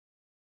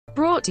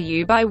Brought to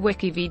you by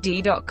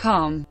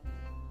WikiVidi.com.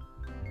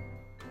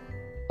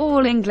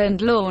 All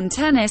England Lawn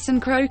Tennis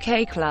and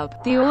Croquet Club.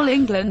 The All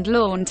England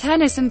Lawn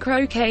Tennis and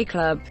Croquet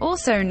Club,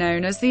 also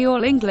known as the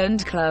All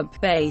England Club,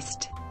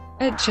 based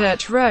at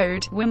Church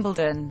Road,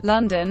 Wimbledon,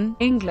 London,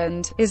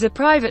 England, is a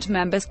private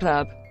members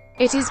club.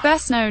 It is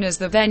best known as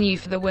the venue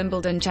for the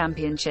Wimbledon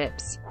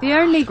Championships, the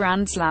only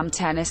Grand Slam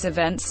tennis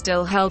event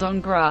still held on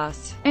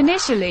grass.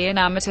 Initially an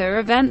amateur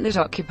event that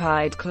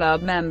occupied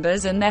club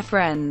members and their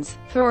friends.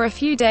 For a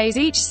few days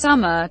each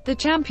summer, the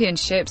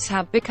championships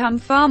have become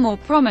far more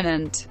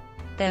prominent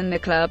than the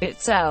club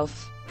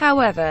itself.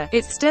 However,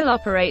 it still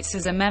operates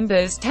as a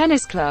members'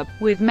 tennis club,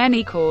 with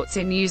many courts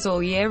in use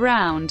all year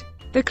round.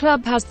 The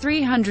club has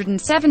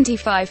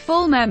 375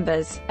 full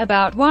members,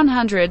 about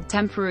 100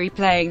 temporary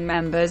playing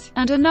members,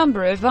 and a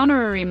number of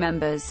honorary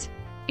members,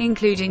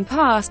 including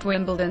past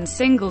Wimbledon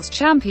singles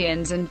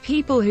champions and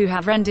people who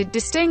have rendered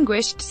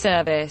distinguished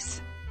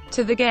service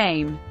to the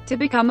game. To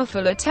become a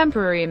full or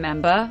temporary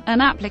member, an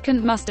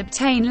applicant must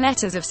obtain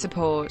letters of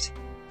support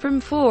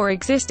from 4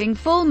 existing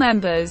full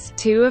members,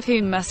 2 of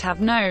whom must have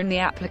known the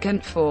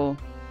applicant for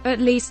at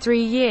least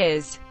 3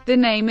 years. The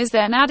name is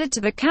then added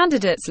to the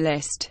candidates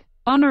list.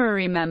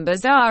 Honorary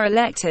members are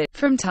elected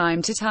from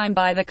time to time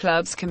by the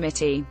club's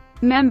committee.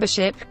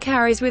 Membership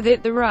carries with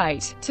it the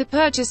right to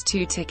purchase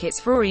 2 tickets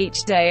for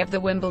each day of the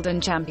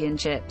Wimbledon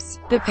Championships.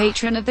 The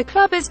patron of the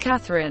club is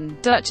Catherine,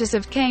 Duchess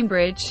of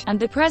Cambridge, and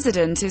the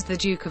president is the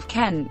Duke of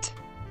Kent.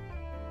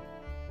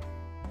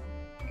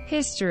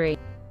 History.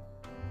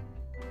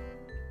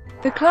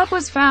 The club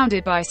was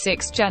founded by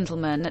 6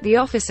 gentlemen at the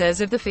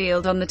officers of the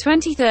field on the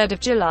 23rd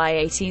of July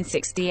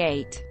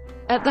 1868.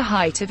 At the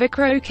height of a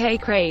croquet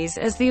craze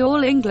as the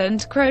All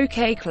England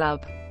Croquet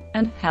Club,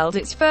 and held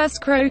its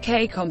first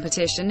croquet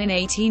competition in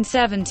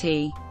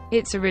 1870.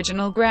 Its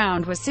original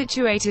ground was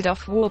situated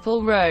off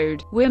Warple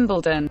Road,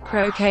 Wimbledon.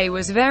 Croquet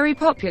was very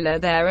popular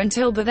there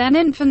until the then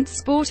infant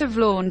sport of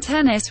lawn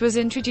tennis was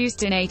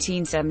introduced in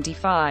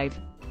 1875.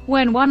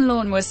 When one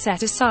lawn was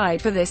set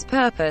aside for this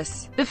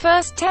purpose, the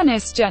first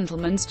Tennis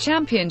Gentlemen's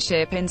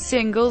Championship in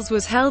singles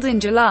was held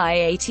in July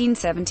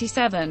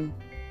 1877.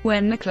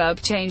 When the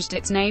club changed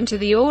its name to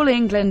the All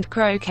England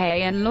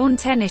Croquet and Lawn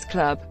Tennis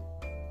Club.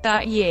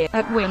 That year,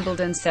 at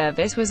Wimbledon,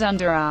 service was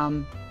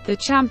underarm. The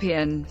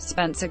champion,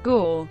 Spencer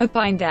Gore,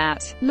 opined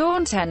that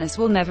lawn tennis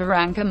will never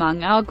rank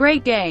among our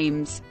great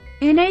games.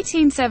 In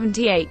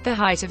 1878 the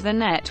height of the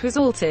net was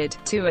altered,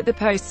 2 at the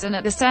posts and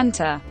at the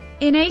centre.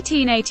 In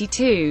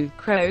 1882,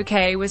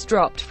 croquet was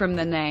dropped from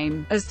the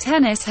name, as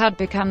tennis had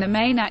become the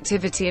main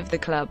activity of the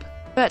club.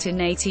 But in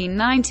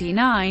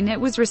 1899 it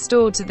was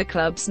restored to the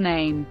club's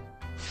name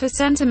for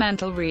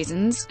sentimental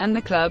reasons, and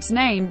the club's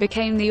name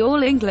became the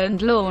All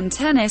England Lawn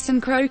Tennis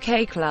and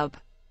Croquet Club.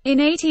 In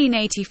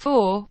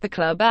 1884, the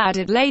club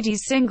added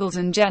ladies' singles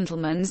and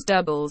gentlemen's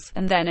doubles,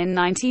 and then in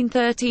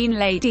 1913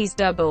 ladies'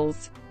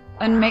 doubles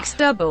and mixed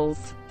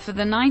doubles. For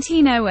the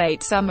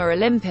 1908 Summer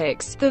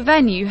Olympics, the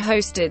venue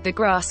hosted the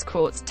grass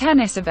courts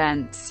tennis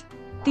events.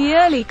 The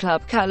early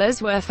club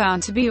colours were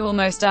found to be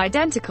almost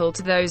identical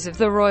to those of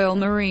the Royal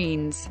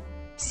Marines,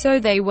 so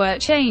they were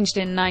changed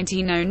in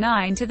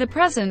 1909 to the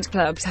present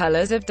club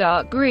colours of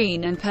dark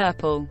green and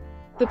purple.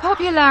 The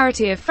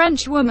popularity of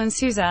Frenchwoman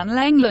Suzanne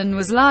Lenglen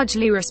was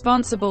largely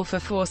responsible for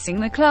forcing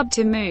the club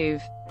to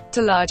move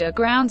to larger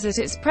grounds at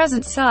its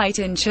present site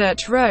in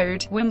Church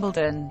Road,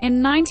 Wimbledon,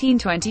 in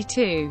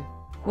 1922,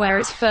 where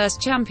its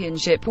first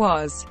championship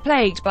was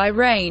plagued by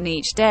rain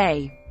each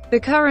day. The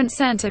current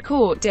centre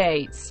court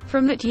dates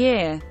from that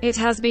year. It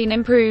has been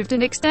improved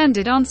and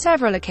extended on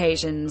several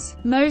occasions.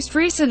 Most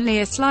recently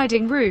a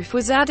sliding roof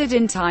was added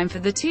in time for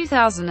the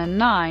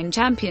 2009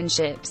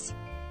 championships.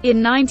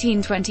 In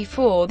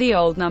 1924 the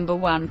old No.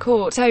 1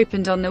 court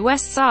opened on the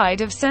west side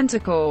of centre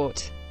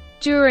court.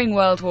 During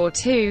World War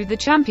II the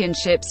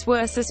championships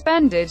were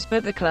suspended,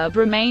 but the club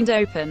remained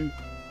open,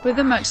 with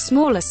a much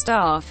smaller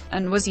staff,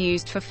 and was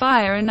used for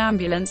fire and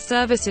ambulance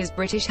services,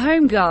 British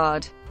Home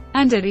Guard,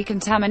 and a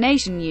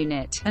decontamination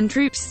unit, and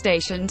troops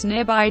stationed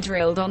nearby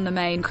drilled on the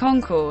main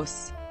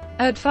concourse.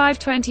 At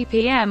 5:20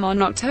 p.m.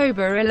 on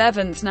October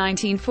 11,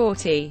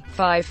 1940,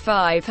 5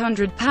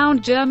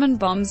 500-pound German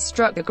bombs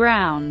struck the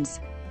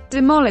grounds,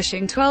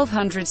 demolishing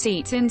 1,200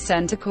 seats in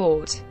centre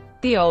court.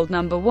 The old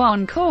No.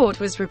 1 court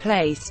was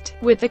replaced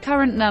with the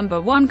current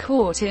No. 1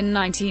 court in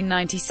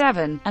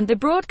 1997, and the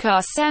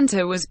broadcast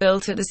centre was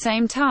built at the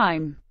same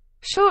time.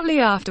 Shortly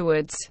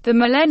afterwards, the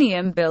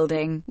Millennium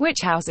Building,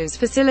 which houses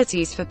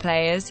facilities for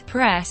players,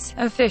 press,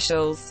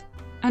 officials,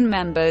 and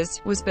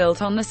members, was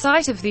built on the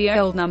site of the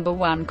old No.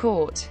 1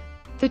 court.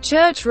 The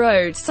Church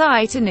Road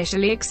site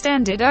initially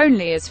extended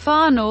only as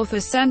far north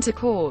as Centre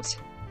Court.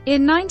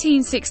 In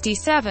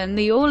 1967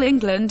 the All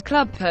England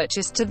Club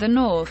purchased to the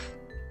north.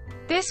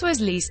 This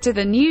was leased to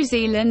the New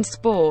Zealand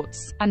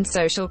Sports and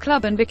Social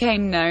Club and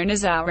became known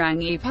as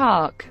Aorangi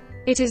Park.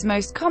 It is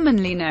most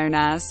commonly known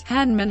as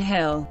Henman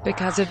Hill,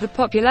 because of the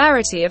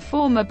popularity of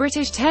former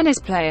British tennis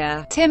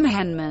player, Tim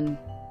Henman.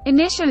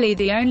 Initially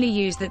the only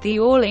use that the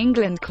All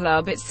England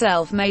Club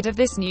itself made of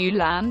this new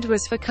land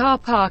was for car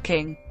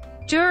parking.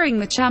 during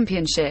the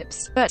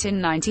championships, but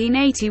in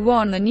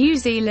 1981 the New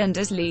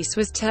Zealanders' lease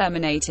was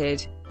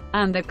terminated,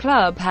 and the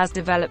club has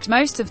developed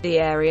most of the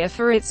area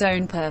for its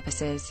own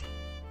purposes.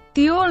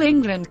 The All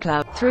England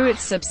Club, through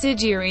its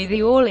subsidiary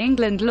the All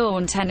England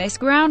Lawn Tennis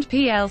Ground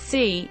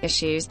plc,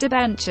 issues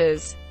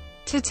debentures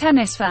to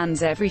tennis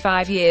fans every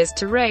 5 years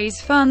to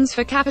raise funds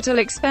for capital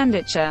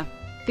expenditure.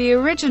 The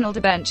original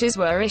debentures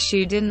were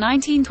issued in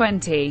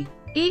 1920.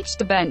 Each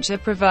debenture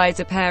provides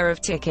a pair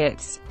of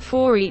tickets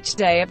for each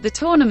day of the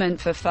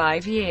tournament for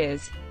 5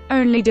 years.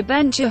 Only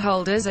debenture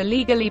holders are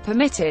legally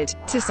permitted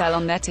to sell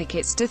on their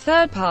tickets to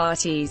third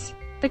parties.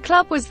 The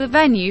club was the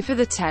venue for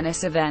the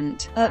tennis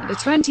event at the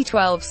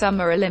 2012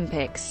 Summer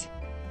Olympics.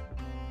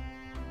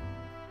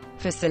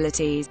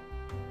 Facilities.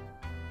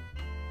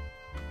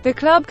 The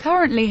club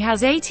currently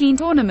has 18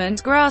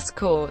 tournament grass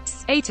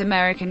courts, 8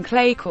 American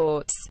clay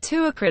courts,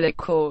 2 acrylic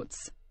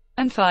courts,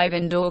 and 5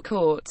 indoor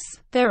courts.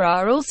 There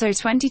are also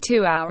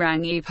 22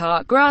 Aorangi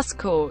Park grass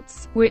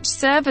courts, which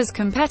serve as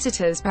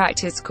competitors'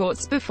 practice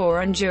courts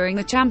before and during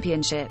the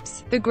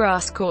championships. The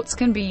grass courts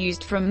can be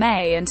used from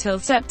May until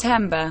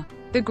September.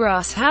 The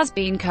grass has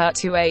been cut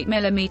to 8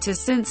 mm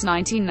since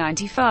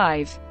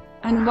 1995,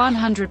 and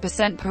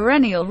 100%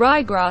 perennial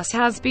ryegrass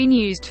has been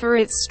used for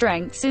its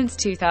strength since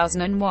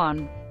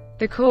 2001.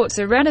 The courts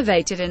are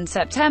renovated in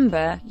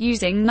September,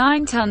 using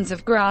 9 tons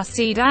of grass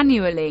seed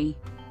annually.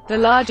 The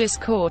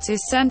largest court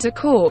is Centre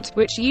Court,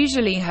 which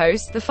usually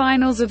hosts the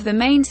finals of the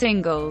main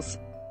singles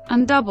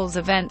and doubles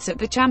events at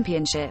the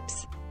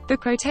championships. The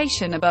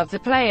quotation above the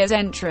player's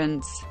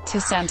entrance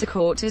to Centre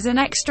Court is an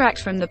extract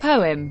from the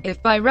poem,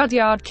 If by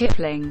Rudyard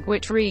Kipling,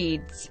 which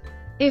reads,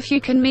 "If you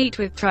can meet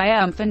with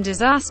triumph and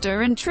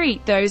disaster and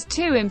treat those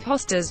two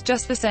impostors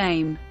just the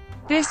same."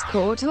 This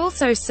court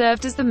also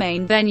served as the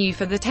main venue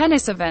for the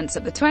tennis events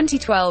at the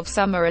 2012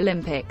 Summer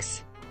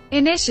Olympics.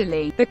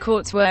 Initially, the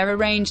courts were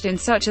arranged in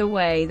such a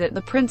way that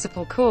the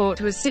principal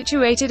court was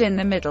situated in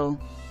the middle,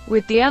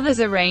 with the others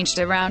arranged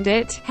around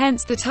it,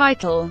 hence the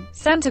title,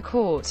 Centre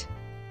Court.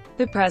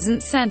 The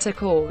present Centre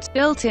Court,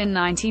 built in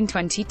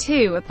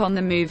 1922 upon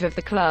the move of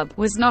the club,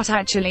 was not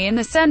actually in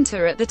the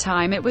centre at the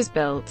time it was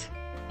built.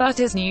 But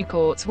as new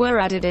courts were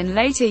added in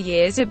later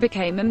years it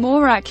became a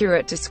more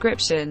accurate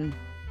description.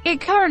 It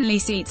currently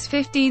seats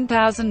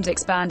 15,000,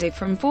 expanded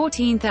from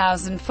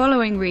 14,000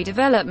 following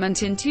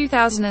redevelopment in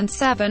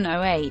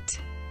 2007-08.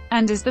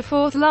 And is the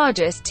 4th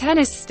largest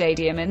tennis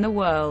stadium in the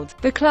world.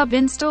 The club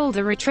installed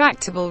a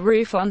retractable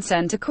roof on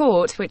Centre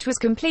Court which was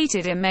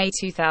completed in May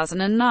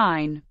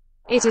 2009.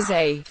 It is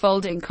a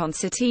folding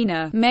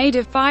concertina, made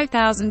of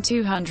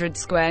 5,200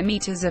 square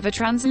meters of a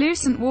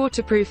translucent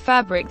waterproof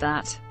fabric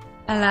that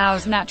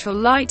allows natural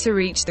light to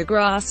reach the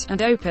grass,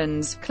 and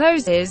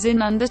closes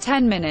in under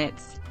 10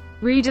 minutes.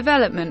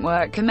 Redevelopment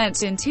work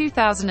commenced in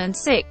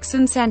 2006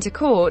 and Centre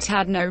Court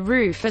had no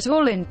roof at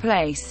all in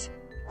place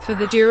for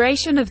the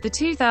duration of the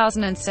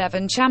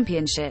 2007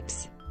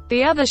 championships.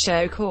 The other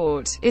show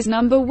court is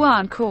number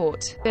 1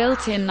 court,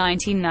 built in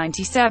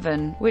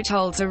 1997, which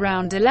holds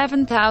around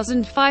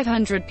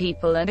 11,500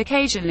 people and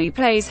occasionally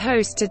plays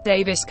host to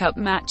Davis Cup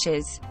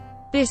matches.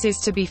 This is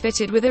to be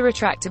fitted with a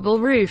retractable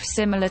roof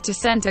similar to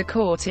Centre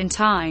Court in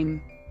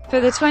time. For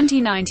the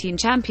 2019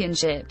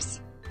 championships,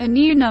 a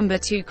new number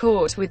 2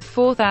 court with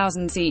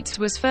 4,000 seats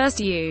was first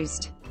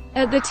used.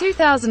 At the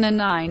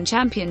 2009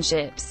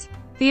 championships,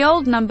 the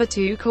old number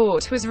 2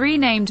 court was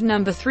renamed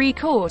number 3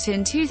 court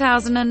in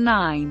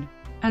 2009,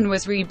 and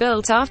was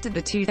rebuilt after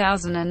the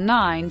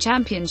 2009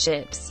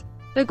 championships.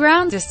 The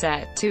grounds are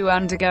set to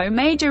undergo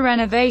major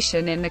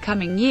renovation in the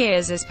coming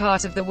years as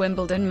part of the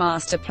Wimbledon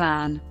Master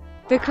Plan.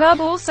 The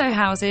club also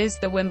houses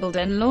the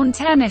Wimbledon Lawn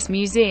Tennis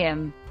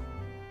Museum.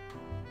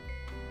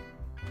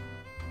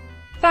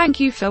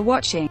 Thank you for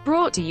watching,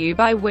 brought to you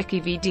by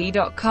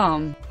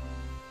WikiVidi.com.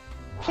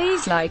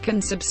 Please like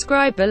and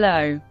subscribe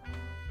below.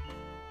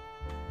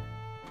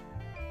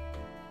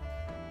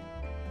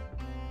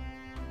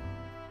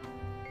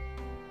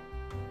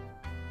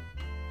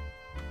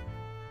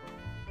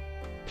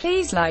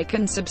 Please like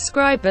and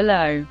subscribe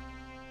below.